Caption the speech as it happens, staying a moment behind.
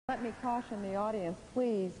Let me caution the audience,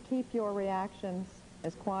 please keep your reactions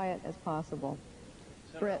as quiet as possible.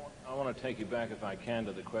 Senator, I want to take you back, if I can,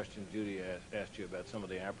 to the question Judy asked you about some of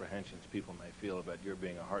the apprehensions people may feel about your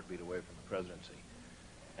being a heartbeat away from the presidency.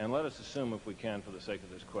 And let us assume, if we can, for the sake of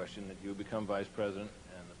this question, that you become vice president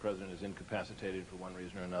and the president is incapacitated for one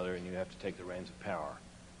reason or another and you have to take the reins of power.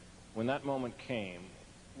 When that moment came,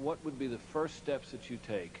 what would be the first steps that you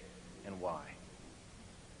take and why?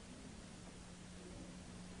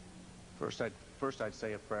 First I'd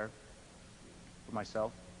say a prayer for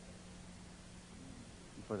myself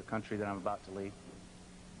and for the country that I'm about to lead.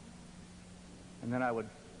 And then I would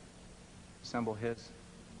assemble his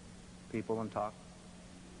people and talk.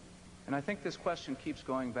 And I think this question keeps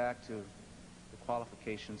going back to the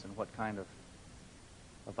qualifications and what kind of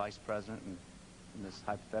a vice president in this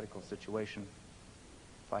hypothetical situation,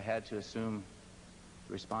 if I had to assume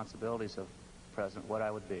the responsibilities of president, what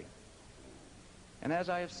I would be. And as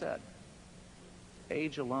I have said,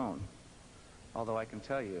 age alone, although I can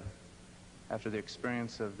tell you, after the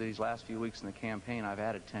experience of these last few weeks in the campaign, I've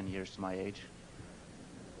added 10 years to my age.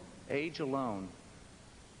 Age alone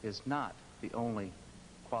is not the only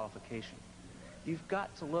qualification. You've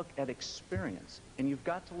got to look at experience, and you've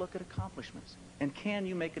got to look at accomplishments. And can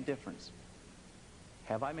you make a difference?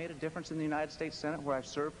 Have I made a difference in the United States Senate, where I've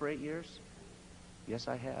served for 8 years? Yes,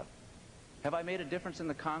 I have. Have I made a difference in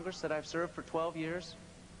the Congress that I've served for 12 years?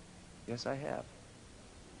 Yes, I have.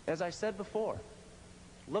 As I said before,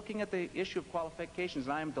 looking at the issue of qualifications,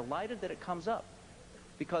 and I am delighted that it comes up,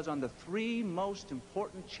 because on the three most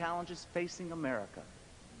important challenges facing America,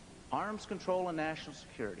 arms control and national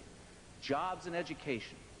security, jobs and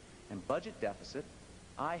education, and budget deficit,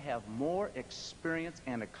 I have more experience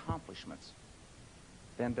and accomplishments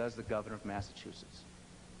than does the governor of Massachusetts.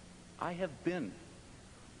 I have been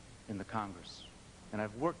in the Congress, and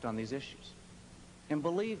I've worked on these issues. And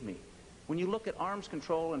believe me, when you look at arms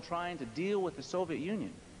control and trying to deal with the Soviet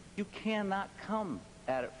Union, you cannot come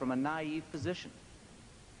at it from a naive position.